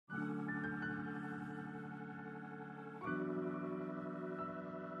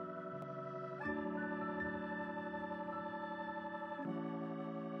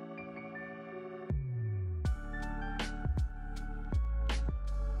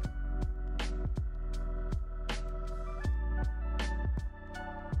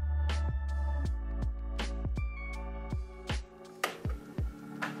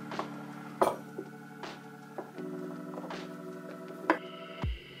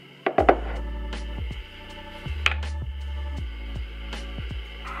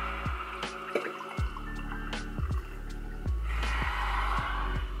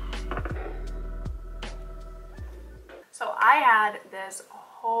this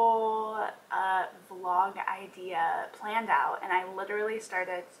whole vlog idea planned out, and I literally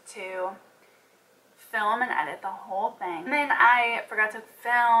started to film and edit the whole thing. And then I forgot to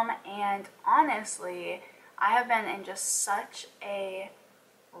film, and honestly, I have been in just such a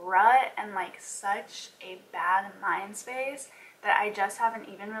rut and like such a bad mind space that I just haven't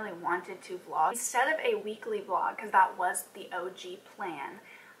even really wanted to vlog. Instead of a weekly vlog, because that was the OG plan,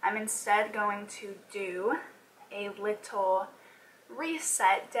 I'm instead going to do a little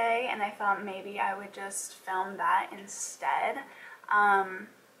reset day, and I thought maybe I would just film that instead,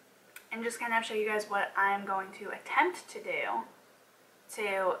 and just kind of show you guys what I'm going to attempt to do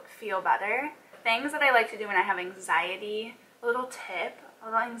to feel better. Things that I like to do when I have anxiety, a little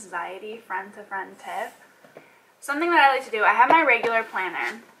anxiety friend-to-friend tip. Something that I like to do, I have my regular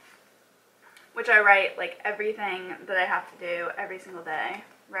planner, which I write like everything that I have to do every single day,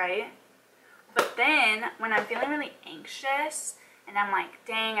 right? But then when I'm feeling really anxious and I'm like,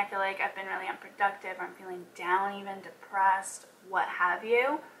 dang, I feel like I've been really unproductive, or I'm feeling down, even depressed, what have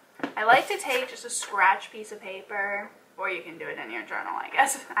you, I like to take just a scratch piece of paper, or you can do it in your journal, I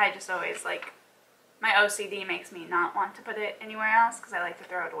guess. I just always like, my OCD makes me not want to put it anywhere else because I like to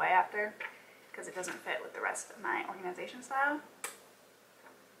throw it away after because it doesn't fit with the rest of my organization style.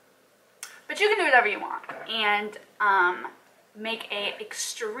 But you can do whatever you want, and make a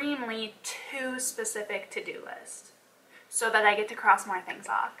extremely too specific to-do list so that I get to cross more things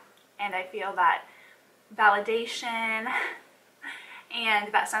off, and I feel that validation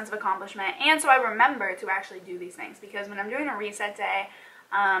and that sense of accomplishment, and so I remember to actually do these things, because when I'm doing a reset day,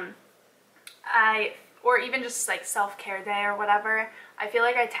 or even just like self-care day or whatever, I feel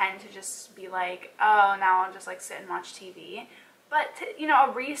like I tend to just be like, oh, now I'll just like sit and watch TV. But you know,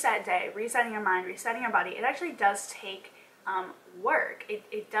 a reset day, resetting your mind, resetting your body, it actually does take work.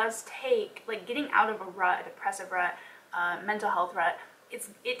 It does take, like, getting out of a rut, a depressive rut, mental health rut,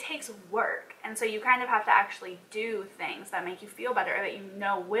 it takes work. And so you kind of have to actually do things that make you feel better, or that you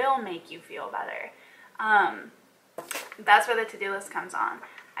know will make you feel better. That's where the to-do list comes on.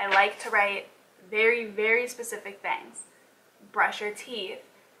 I like to write very, very specific things. Brush your teeth,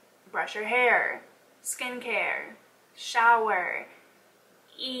 brush your hair, skincare, shower,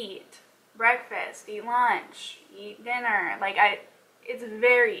 eat breakfast, eat lunch, eat dinner. Like, it's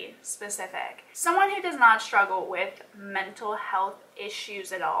very specific. Someone who does not struggle with mental health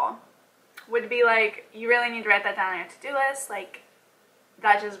issues at all would be like, you really need to write that down on your to-do list. Like,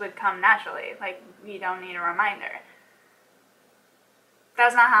 that just would come naturally. Like, you don't need a reminder.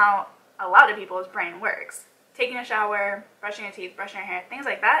 That's not how a lot of people's brain works. Taking a shower, brushing your teeth, brushing your hair, things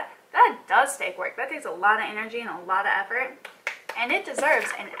like that, that does take work. That takes a lot of energy and a lot of effort, and it deserves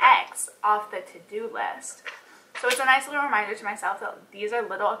an X off the to-do list. So it's a nice little reminder to myself that these are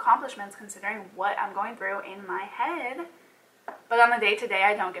little accomplishments considering what I'm going through in my head. But on the day-to-day,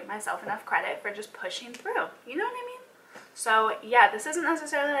 I don't give myself enough credit for just pushing through. You know what I mean? So yeah, this isn't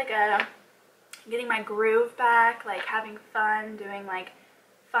necessarily like a getting my groove back, like having fun, doing like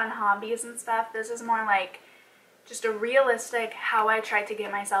fun hobbies and stuff. This is more like just a realistic how I try to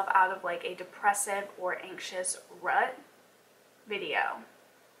get myself out of like a depressive or anxious rut video.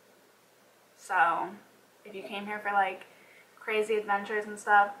 So if you came here for like crazy adventures and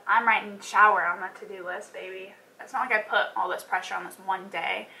stuff, I'm writing shower on the to-do list, baby. It's not like I put all this pressure on this one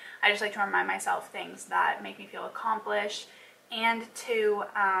day. I just like to remind myself things that make me feel accomplished, and to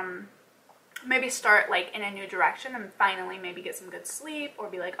maybe start like in a new direction and finally maybe get some good sleep, or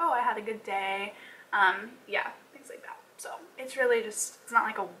be like, oh, I had a good day. Yeah, things like that. So it's really just, it's not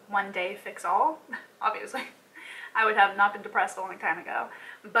like a one day fix all, obviously. I would have not been depressed a long time ago,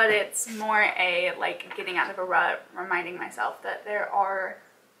 but it's more a like getting out of a rut, reminding myself that there are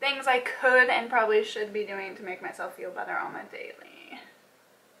things I could and probably should be doing to make myself feel better on the daily.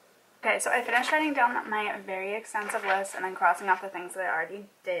 Okay, so I finished writing down my very extensive list and then crossing off the things that I already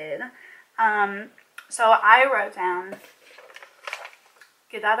did. So I wrote down,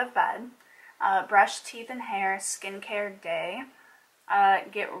 get out of bed, brush teeth and hair, skincare day,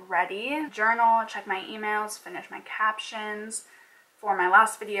 get ready, journal, check my emails, finish my captions. For my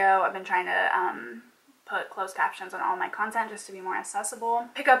last video, I've been trying to put closed captions on all my content just to be more accessible.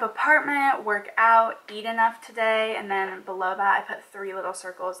 Pick up apartment, work out, eat enough today, and then below that I put 3 little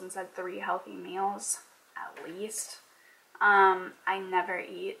circles and said 3 healthy meals at least. I never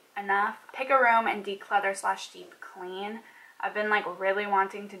eat enough. Pick a room and declutter / deep clean. I've been like really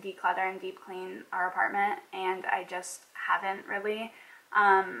wanting to declutter and deep clean our apartment, and I just haven't really.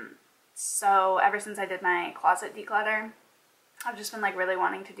 So ever since I did my closet declutter, I've just been like really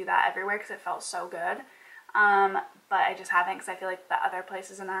wanting to do that everywhere because it felt so good. but I just haven't because I feel like the other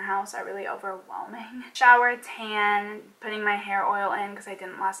places in our house are really overwhelming. Shower, tan, putting my hair oil in because I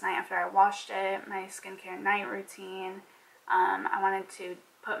didn't last night after I washed it, my skincare night routine. I wanted to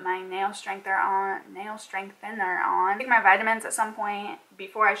put my nail strengthener on. Take my vitamins at some point.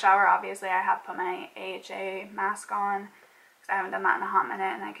 Before I shower, obviously, I have put my AHA mask on because I haven't done that in a hot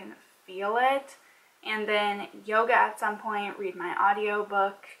minute and I can feel it. And then yoga at some point, read my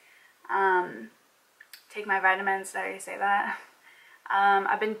audiobook, take my vitamins. Did I already say that?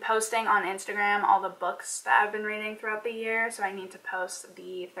 I've been posting on Instagram all the books that I've been reading throughout the year, so I need to post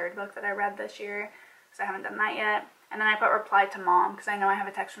the 3rd book that I read this year because I haven't done that yet. And then I put reply to mom because I know I have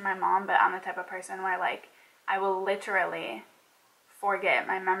a text from my mom, but I'm the type of person where like I will literally forget.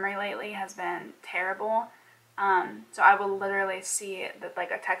 My memory lately has been terrible. So I will literally see that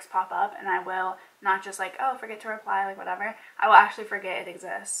like a text pop up and I will not just like, oh, forget to reply, like whatever. I will actually forget it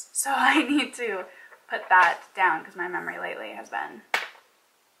exists. So I need to put that down because my memory lately has been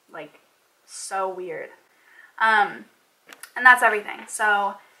like so weird. And that's everything.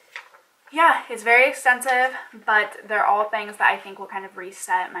 So yeah, it's very extensive, but they're all things that I think will kind of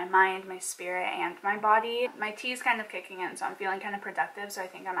reset my mind, my spirit, and my body. My tea is kind of kicking in, so I'm feeling kind of productive, so I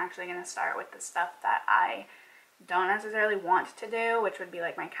think I'm actually going to start with the stuff that I don't necessarily want to do, which would be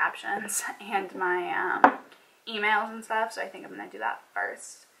like my captions and my emails and stuff, so I think I'm going to do that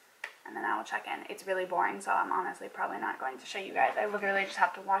first, and then I will check in. It's really boring, so I'm honestly probably not going to show you guys. I literally just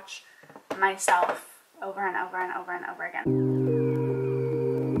have to watch myself over and over and over and over again.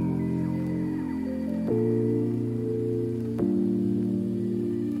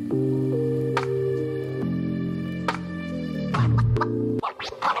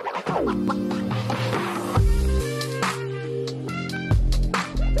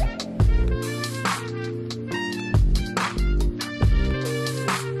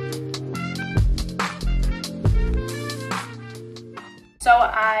 So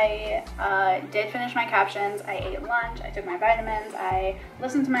I did finish my captions, I ate lunch, I took my vitamins, I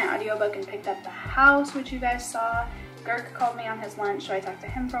listened to my audiobook and picked up the house, which you guys saw. Girk called me on his lunch, so I talked to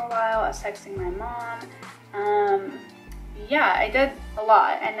him for a while. I was texting my mom. Yeah, I did a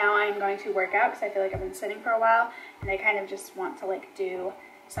lot, and now I'm going to work out because I feel like I've been sitting for a while, and I kind of just want to like do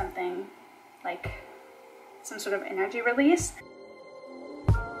something like some sort of energy release.